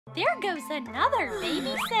there goes another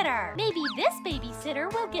babysitter. Maybe this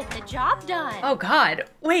babysitter will get the job done. Oh God,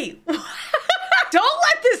 wait. Don't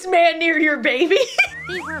let this man near your baby.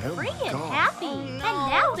 They were free and happy, and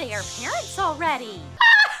now they are parents already.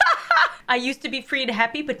 I used to be free and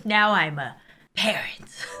happy, but now I'm a parent.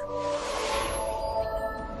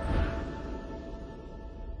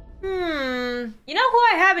 You know who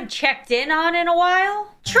I haven't checked in on in a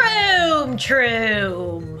while? Troom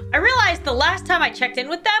Troom. I realized the last time I checked in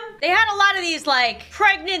with them, they had a lot of these like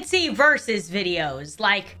pregnancy versus videos,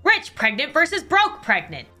 like rich pregnant versus broke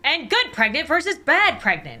pregnant, and good pregnant versus bad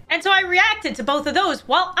pregnant. And so I reacted to both of those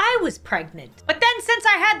while I was pregnant. But then since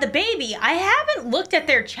I had the baby, I haven't looked at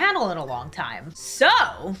their channel in a long time. So,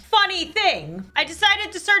 funny thing, I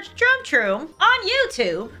decided to search Troom Troom on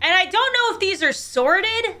YouTube, and I don't know if these are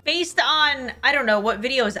sorted based on, I don't know what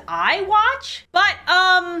videos I watch, but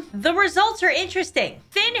the results are interesting.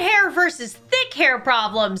 Thin hair versus thick hair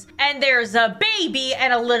problems, and there's a baby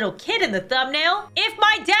and a little kid in the thumbnail. If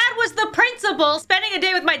my dad was the principal, spending a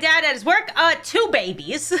day with my dad at his work, 2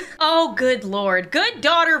 babies. Oh, good Lord. Good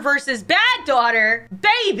daughter versus bad daughter.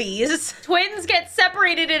 Babies. Twins get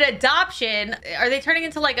separated in adoption. Are they turning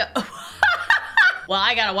into like a... Well,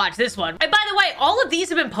 I gotta watch this one. And by the way, all of these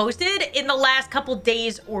have been posted in the last couple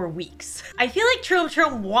days or weeks. I feel like Troom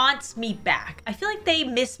Troom wants me back. I feel like they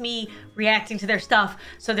miss me reacting to their stuff,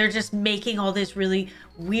 so they're just making all this really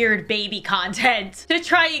weird baby content to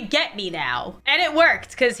try and get me now. And it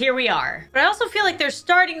worked, because here we are. But I also feel like they're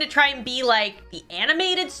starting to try and be like the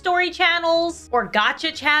animated story channels, or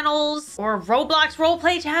gotcha channels, or Roblox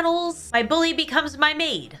roleplay channels. My bully becomes my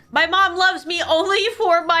maid. My mom loves me only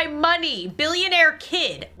for my money. Billionaire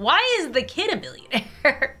kid. Why is the kid a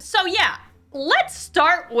billionaire? So yeah. Let's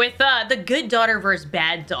start with the good daughter versus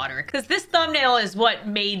bad daughter, because this thumbnail is what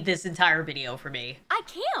made this entire video for me. I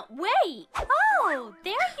can't wait. Oh,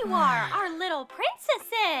 there you are, our little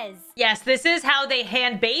princesses. Yes, this is how they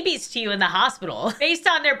hand babies to you in the hospital. Based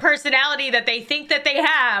on their personality that they think that they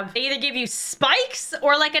have, they either give you spikes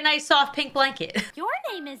or like a nice soft pink blanket. Your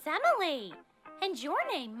name is Emily. And your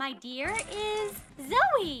name, my dear, is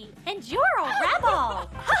Zoe. And you're a rebel.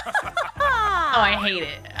 Oh, I hate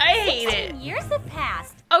it. I hate it. 16 years have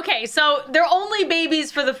passed. Okay, so they're only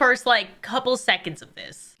babies for the first, like, couple seconds of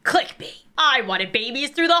this. Clickbait. I wanted babies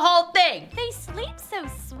through the whole thing. They sleep so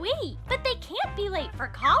sweet, but they can't be late for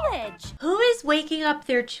college. Who is waking up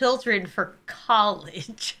their children for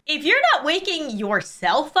college? If you're not waking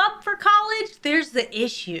yourself up for college, there's the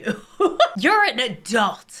issue. You're an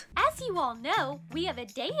adult. As you all know, we have a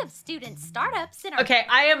day of student startups in our... Okay,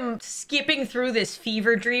 I am skipping through this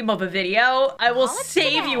fever dream of a video. I will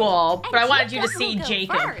save today. you all, but I wanted you to Jacob see will go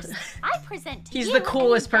Jacob. first. I present to He's you the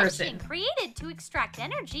coolest an invention person. created to extract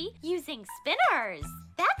energy using spinners.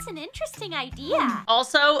 That's an interesting idea.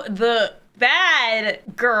 Also, the bad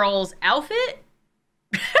girl's outfit.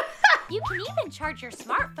 You can even charge your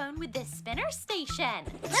smartphone with this spinner station.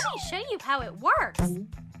 Let me show you how it works.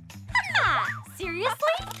 Seriously?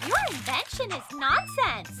 Your invention is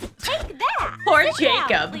nonsense. Take that. Poor Sit down,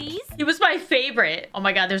 Jacob. please. He was my favorite. Oh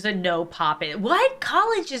my God, there's a no pop-it. What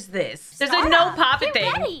college is this? There's a no Startup, pop-it get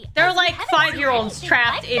thing. ready, They're as like you haven't seen 5-year-olds anything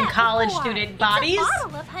trapped like in that college before. student bodies. It's a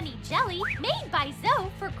bottle of honey jelly made by Zoe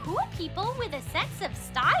for cool people with a sense of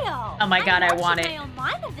style. Oh my God, I I'm want launching it. my own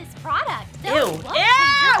line of this product. Ew. Zoe won't change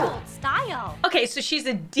Ew. your old style. Okay, so she's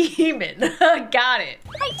a demon. Got it.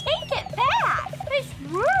 I take it back. It's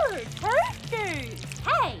really tasty.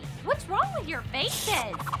 Hey, what's wrong with your faces?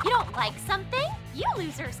 You don't like something? You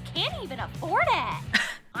losers can't even afford it.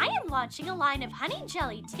 I am launching a line of honey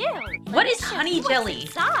jelly too. What Let me is show honey you what's jelly?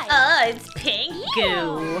 inside. It's pink Ew,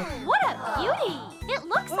 goo. what a beauty. It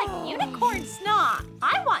looks like unicorn snot.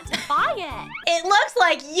 I want to buy it. It looks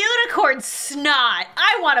like unicorn snot.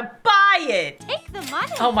 I want to buy it. Take the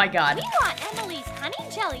money. Oh my God. We want Emily's honey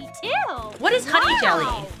jelly too. What is honey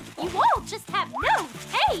jelly? You all just have no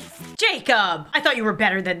taste. Jacob, I thought you were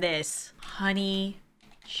better than this. Honey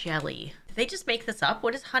jelly. Did they just make this up?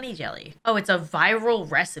 What is honey jelly? Oh, it's a viral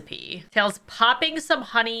recipe. Tells popping some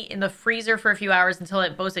honey in the freezer for a few hours until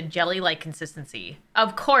it boasts a jelly-like consistency.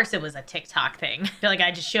 Of course it was a TikTok thing. I feel like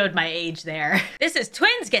I just showed my age there. This is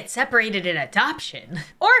twins get separated in adoption.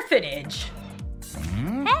 Orphanage.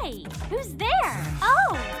 Hey, who's there?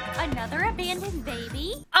 Oh, another abandoned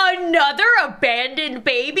baby? Another abandoned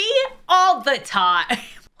baby? All the time.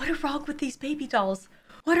 What are wrong with these baby dolls?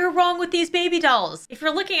 What are wrong with these baby dolls? If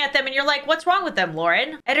you're looking at them and you're like, what's wrong with them,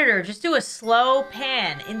 Lauren? Editor, just do a slow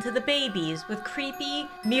pan into the babies with creepy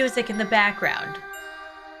music in the background.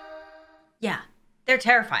 Yeah, they're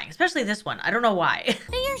terrifying, especially this one. I don't know why.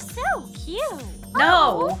 They are so cute.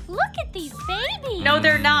 No. Oh, look at these babies. No,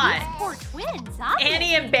 they're not. These poor twins, obviously.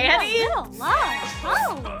 Annie and Banny? A little love.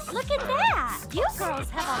 Oh, look at that. You girls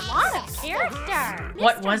have a lot of character.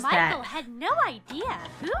 What was Mr. that? Michael had no idea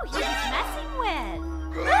who he was messing with.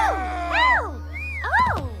 Oh, help.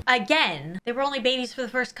 Oh. Again, they were only babies for the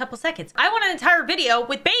first couple seconds. I want an entire video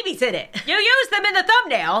with babies in it. You used them in the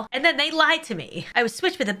thumbnail, and then they lied to me. I was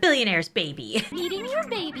switched with a billionaire's baby. Meeting your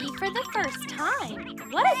baby for the first time.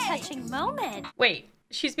 What a touching moment. Wait.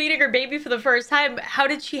 She's meeting her baby for the first time. How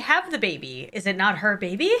did she have the baby? Is it not her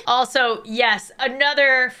baby? Also, yes,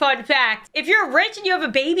 another fun fact. If you're rich and you have a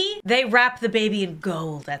baby, they wrap the baby in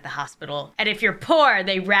gold at the hospital. And if you're poor,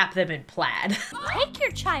 they wrap them in plaid. Take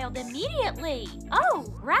your child immediately.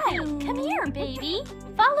 Oh, right. Come here, baby.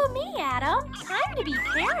 Follow me, Adam. Time to be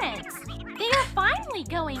parents. They are finally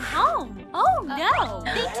going home. Oh, no.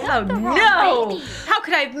 They took the wrong baby. How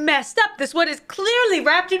could I have messed up? This one is clearly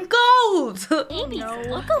wrapped in gold. Babies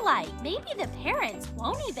look alike. Maybe the parents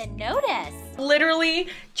won't even notice. Literally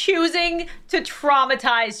choosing to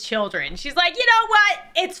traumatize children. She's like, you know what?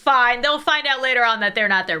 It's fine. They'll find out later on that they're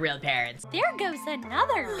not their real parents. There goes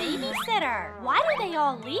another babysitter. Why do they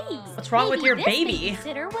all leave? What's wrong with your baby? This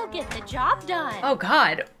babysitter will get the job done. Oh,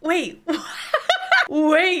 God. Wait.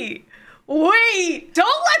 Wait,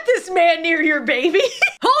 don't let this man near your baby.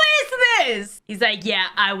 Who is this? He's like, yeah,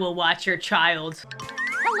 I will watch your child.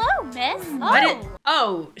 Hello, miss.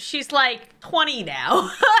 Oh, she's like 20 now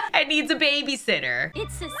and needs a babysitter.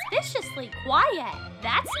 It's suspiciously quiet.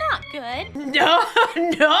 That's not good. No,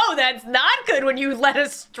 that's not good when you let a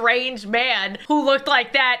strange man who looked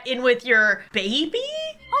like that in with your baby?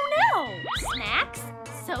 Oh no, snacks?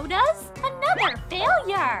 Sodas? Another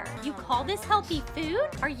failure! You call this healthy food?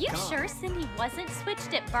 Are you sure Cindy wasn't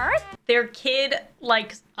switched at birth? Their kid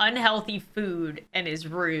likes unhealthy food and is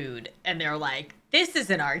rude. And they're like, this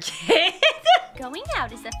isn't our kid. Going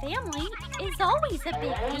out as a family is always a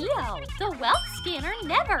big deal. The wealth scanner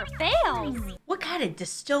never fails. What kind of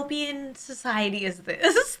dystopian society is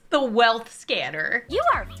this? The wealth scanner. You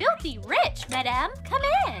are filthy rich, madame. Come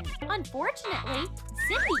in. Unfortunately,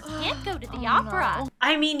 Cindy can't go to the opera.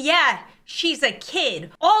 I mean, yeah, she's a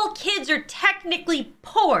kid. All kids are technically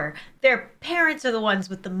poor. Their parents are the ones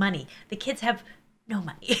with the money. The kids have no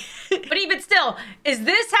money. But even still, is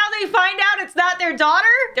this how they find out it's not their daughter?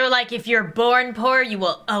 They're like, if you're born poor, you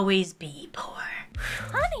will always be poor.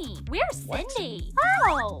 Honey, where's Cindy?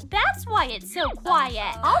 Oh, that's why it's so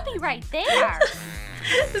quiet. I'll be right there.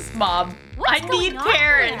 This mom. What's I need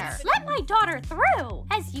parents. Let my daughter through.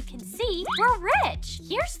 As you can see, we're rich.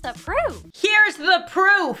 Here's the proof. Here's the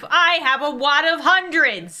proof. I have a wad of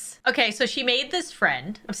hundreds. Okay, so she made this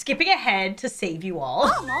friend. I'm skipping ahead to save you all.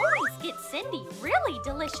 Mom always gets Cindy really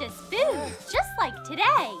delicious food, just like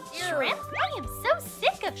today. Shrimp? I am so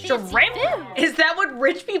sick of fancy food. Is that what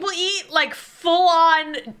rich people eat? Like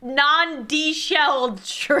full-on non-deshelled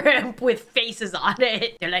shrimp with faces on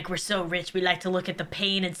it. They're like, we're so rich, we like to look at the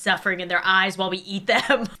pain and suffering in their eyes while we eat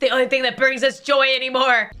them. The only thing that brings us joy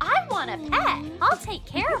anymore. I want a pet. I'll take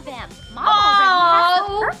care of him. Mom already has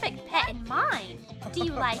the perfect pet in mind. Do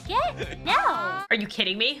you like it? No. Are you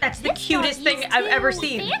kidding me? That's the cutest thing I've ever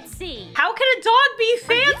seen. Fancy. How can a dog be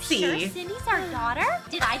fancy? Are you sure Cindy's our daughter?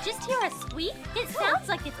 Did I just hear a squeak? It sounds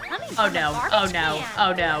like it's coming from the garbage can.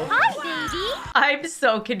 Oh no. Hi, baby. I'm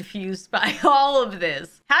so confused by all of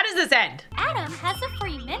this. How does this end? Adam has a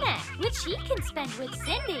free minute, which he can spend with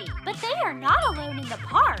Cindy. But they are not alone in the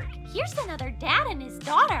park. Here's another dad and his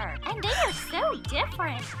daughter. And they are so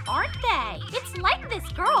different, aren't they? It's like this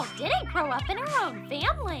girl didn't grow up in her own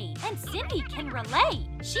family. And Cindy can relate.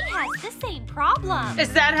 She has the same problem.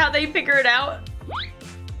 Is that how they figure it out?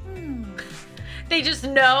 They just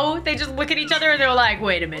know? They just look at each other and they're like,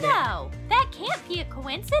 wait a minute. No, that can't be a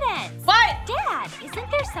coincidence. What? Dad,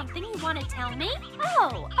 isn't there something you want to tell me?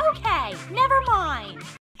 Oh, okay, never mind.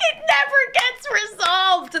 It never gets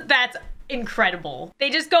resolved. That's incredible. They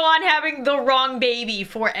just go on having the wrong baby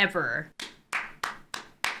forever.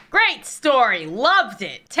 Great story. Loved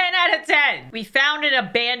it. 10 out of 10. We found an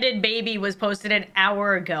abandoned baby was posted an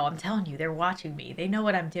hour ago. I'm telling you, they're watching me. They know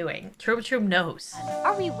what I'm doing. Troom Troom knows.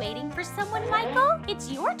 Are we waiting for someone, Michael?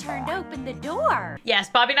 It's your turn to open the door. Yes,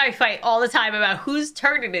 Bobby and I fight all the time about whose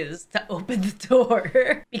turn it is to open the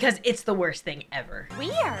door. Because it's the worst thing ever.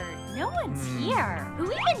 Weird. No one's here.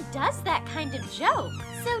 Who even does that kind of joke?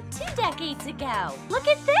 So 2 decades ago. Look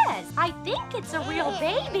at this. I think it's a real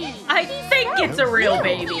baby. I think it's a real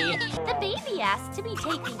baby. The baby asked to be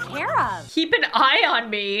taken care of. Keep an eye on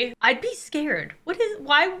me. I'd be scared.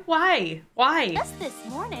 Why? Just this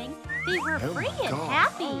morning, they were free and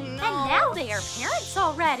happy. And now they are parents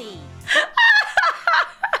already.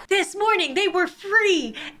 This morning they were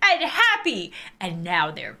free and happy, and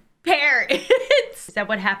now they're parents. Is that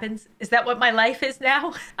what happens? Is that what my life is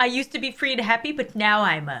now? I used to be free and happy, but now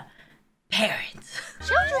I'm a parent.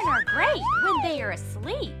 Children are great when they are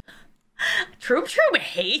asleep. Troom Troom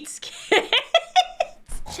hates kids.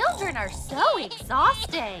 Children are so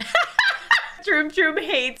exhausting. Troom Troom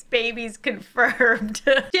hates babies, confirmed.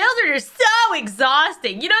 Children are so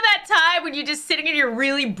exhausting. You know that time when you're just sitting in your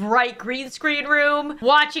really bright green screen room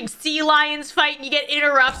watching sea lions fight and you get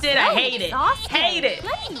interrupted? I hate it. Hate it.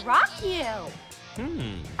 Let me rock you.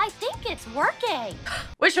 I think it's working.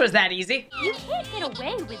 Wish it was that easy. You can't get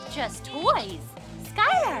away with just toys.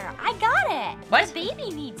 Skylar, I got it. What? The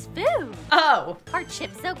baby needs food. Oh. Are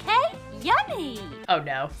chips okay? Yummy. Oh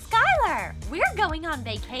no. Skylar, we're going on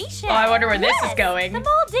vacation. Oh, I wonder where this is Yes, going. The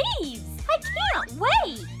Maldives. I can't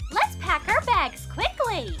wait. Let's pack our bags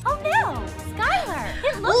quickly. Oh no, Skylar,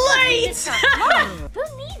 it looks like we Late. missed our flight.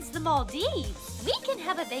 Who needs the Maldives? We can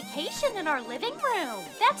have a vacation in our living room.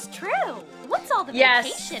 That's true. What's all the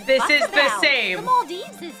vacation this fuss is the about? same. The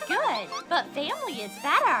Maldives is good, but family is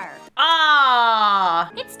better.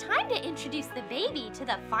 Ah. It's time to introduce the baby to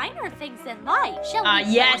the finer things in life. Shall we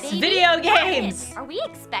play, Yes, baby? video Ryan, games. are we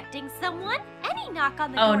expecting someone? Any knock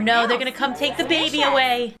on the Oh door no, now they're gonna come take the baby suspicious.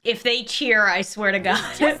 away. If they cheer, I swear to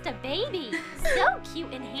God. Just a baby. So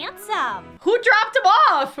cute and handsome. Who dropped him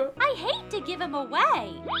off? I hate to give him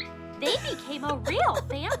away. They became a real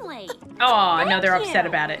family. Oh, no, they're Thank upset you.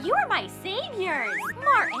 about it. You are my saviors.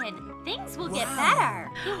 Martin, things will get better.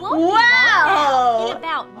 It won't Wow. be long now. In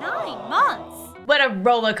about 9 months. What a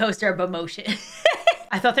roller coaster of emotion.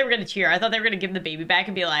 I thought they were gonna cheer. I thought they were gonna give the baby back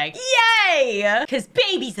and be like, yay! Because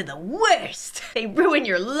babies are the worst. They ruin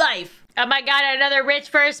your life. Oh my God, another rich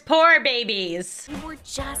versus poor babies. They were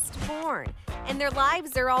just born, and their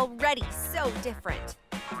lives are already so different.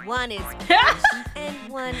 One is rich and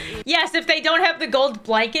one is... Yes, if they don't have the gold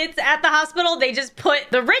blankets at the hospital, they just put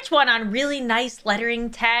the rich one on really nice lettering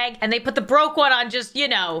tag, and they put the broke one on just, you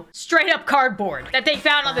know, straight up cardboard that they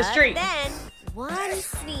found on the street. Then, one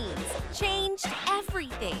sneeze changed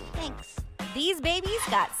everything. Thanks. These babies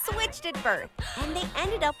got switched at birth, and they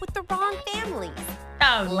ended up with the wrong families.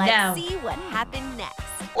 Oh Let's no. see what happened next.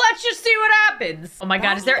 Let's just see what happens. Oh my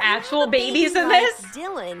God, is there Well, actual a baby babies in like this?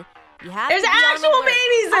 Dylan, you have There's to be on actual alert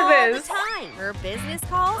babies in all this. the time. Her business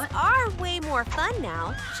calls are way more fun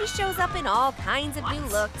now. She shows up in all kinds of new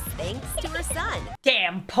looks thanks to her son.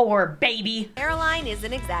 Damn poor baby. Caroline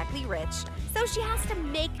isn't exactly rich, so she has to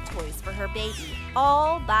make toys for her baby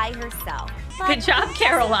all by herself. But Good job, she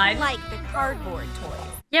Caroline. doesn't like the cardboard toys.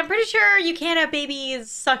 Yeah, I'm pretty sure you can't have babies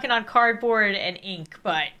sucking on cardboard and ink,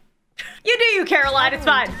 but you do you, Caroline. It's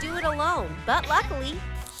fine. To do it alone, but luckily,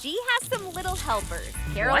 she has some little helpers.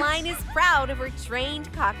 Caroline is proud of her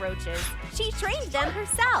trained cockroaches. She trained them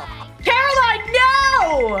herself. Caroline,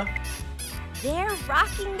 no! They're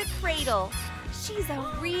rocking the cradle. She's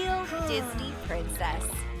a real Disney princess.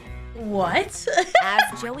 What?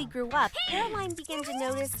 As Joey grew up, Caroline began to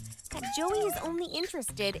notice that Joey is only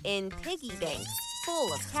interested in piggy banks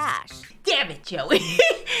full of cash. Damn it, Joey.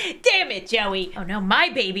 Damn it, Joey. Oh no, my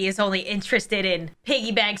baby is only interested in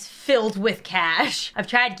piggy banks filled with cash. I've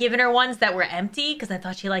tried giving her ones that were empty because I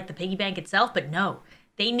thought she liked the piggy bank itself, but no.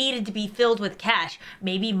 They needed to be filled with cash.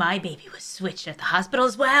 Maybe my baby was switched at the hospital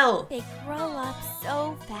as well. They grow up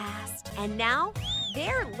so fast, and now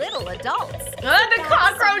they're little adults. The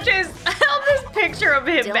cockroaches! I love this picture of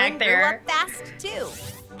him Dylan back grew there. up fast too.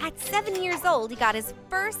 At 7 years old, he got his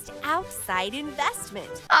first outside investment.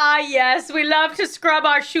 Ah, yes, we love to scrub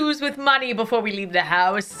our shoes with money before we leave the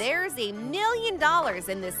house. There's $1 million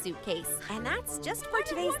in this suitcase, and that's just for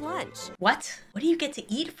today's lunch. What? What do you get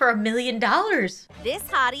to eat for $1 million? This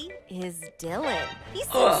hottie is Dylan. He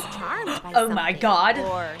seems charmed by Oh my something God.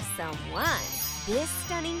 or someone. This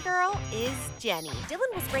stunning girl is Jenny.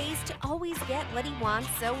 Dylan was raised to always get what he wants,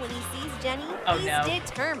 so when he sees Jenny, he's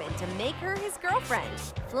determined to make her his girlfriend.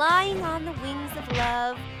 Flying on the wings of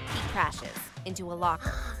love, he crashes into a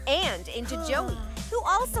locker and into Joey, who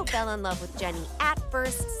also fell in love with Jenny at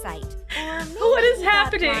first sight. Or maybe What is he got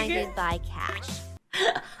happening? blinded by cash.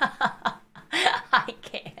 I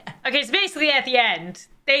can't. Okay, so basically at the end,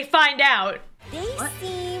 they find out They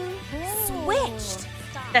seem switched.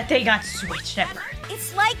 that they got switched at birth.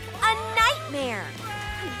 It's like a nightmare.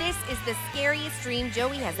 This is the scariest dream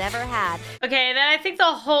Joey has ever had. Okay, then I think the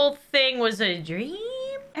whole thing was a dream?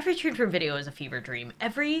 Every Troom Troom video is a fever dream.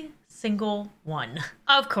 Every single one.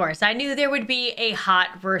 Of course, I knew there would be a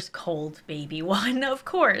hot versus cold baby one, of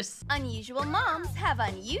course. Unusual moms have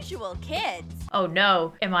unusual kids. Oh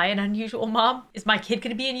no, am I an unusual mom? Is my kid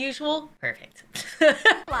gonna be unusual? Perfect.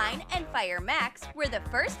 Line and Fire Max were the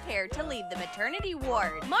first pair to leave the maternity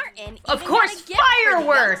ward. Martin of even course, got a gift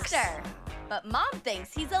fireworks! For the youngster. But Mom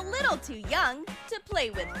thinks he's a little too young to play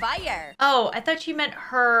with fire. Oh, I thought you meant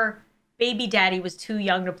her baby daddy was too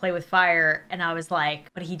young to play with fire, and I was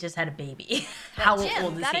like, but he just had a baby. How old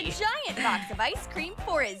Jim is got he? a giant box of ice cream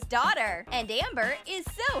for his daughter. And Amber is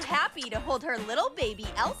so happy to hold her little baby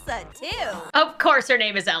Elsa, too. Of course her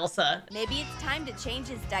name is Elsa. Maybe it's time to change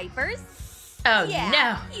his diapers? Oh Yeah,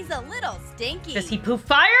 no. he's a little stinky. Does he poop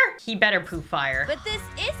fire? He better poop fire. But this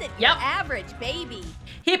isn't Yep. your average baby.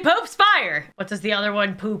 He poops fire. What does the other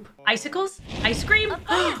one poop? Icicles? Ice cream? A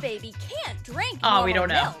fire baby can't drink Oh, we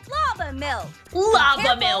normal don't know. milk. Lava milk. Lava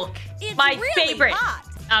Careful, milk. it's My really favorite. hot.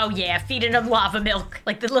 Oh yeah, feeding him lava milk.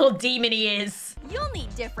 Like the little demon he is. You'll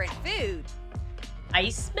need different food.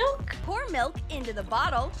 Ice milk? Pour milk into the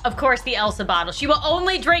bottle. Of course, the Elsa bottle. She will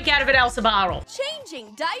only drink out of an Elsa bottle.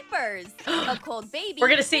 Changing diapers. A cold baby We're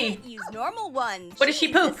gonna see. can't use normal ones. What does she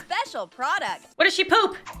needs poop? A special product. What does she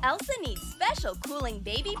poop? Elsa needs special cooling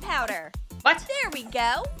baby powder. What? There we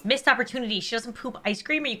go. Missed opportunity. She doesn't poop ice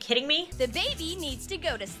cream. Are you kidding me? The baby needs to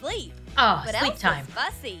go to sleep. Oh, But sleep Elsa's time.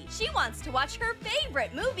 fussy. She wants to watch her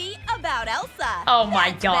favorite movie about Elsa. Oh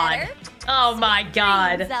my That's god. better. Oh my Dreams,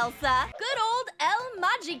 god. Elsa. Good old El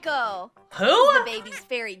Magico. Who? He's the baby's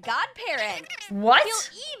fairy godparent. What?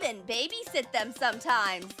 He'll even babysit them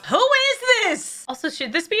sometimes. Who is this? Also,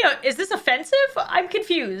 should this be is this offensive? I'm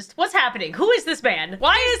confused. What's happening? Who is this man?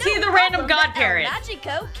 Why is he No the random problem that godparent? El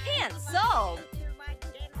Magico can't solve.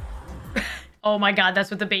 Oh my god,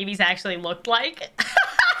 that's what the babies actually looked like.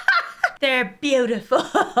 They're beautiful.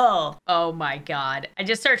 Oh my god. I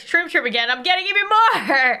just searched Troom Troom again. I'm getting even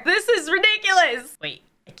more. This is ridiculous. Wait,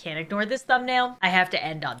 I can't ignore this thumbnail. I have to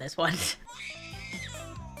end on this one.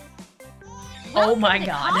 Oh my Welcome to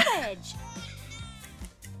god. college.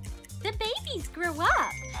 The babies grew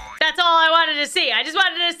up. That's all I wanted to see. I just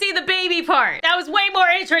wanted to see the baby part. That was way more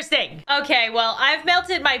interesting. Okay, well, I've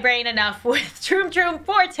melted my brain enough with Troom Troom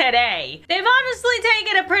for today. They've honestly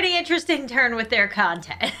taken a pretty interesting turn with their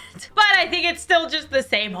content. But I think it's still just the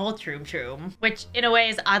same old Troom Troom, which in a way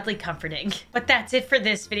is oddly comforting. But that's it for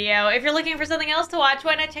this video. If you're looking for something else to watch,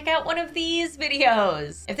 why not check out one of these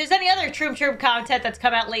videos? If there's any other Troom Troom content that's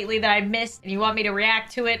come out lately that I missed and you want me to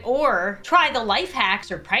react to it or try the life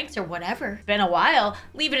hacks or pranks or whatever, it's been a while,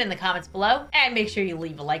 leave it in the comments below and make sure you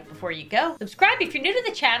leave a like before you go. Subscribe if you're new to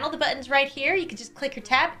the channel. The button's right here. You can just click or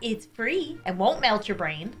tap. It's free and won't melt your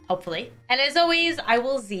brain, hopefully. And as always, I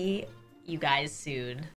will see you guys soon.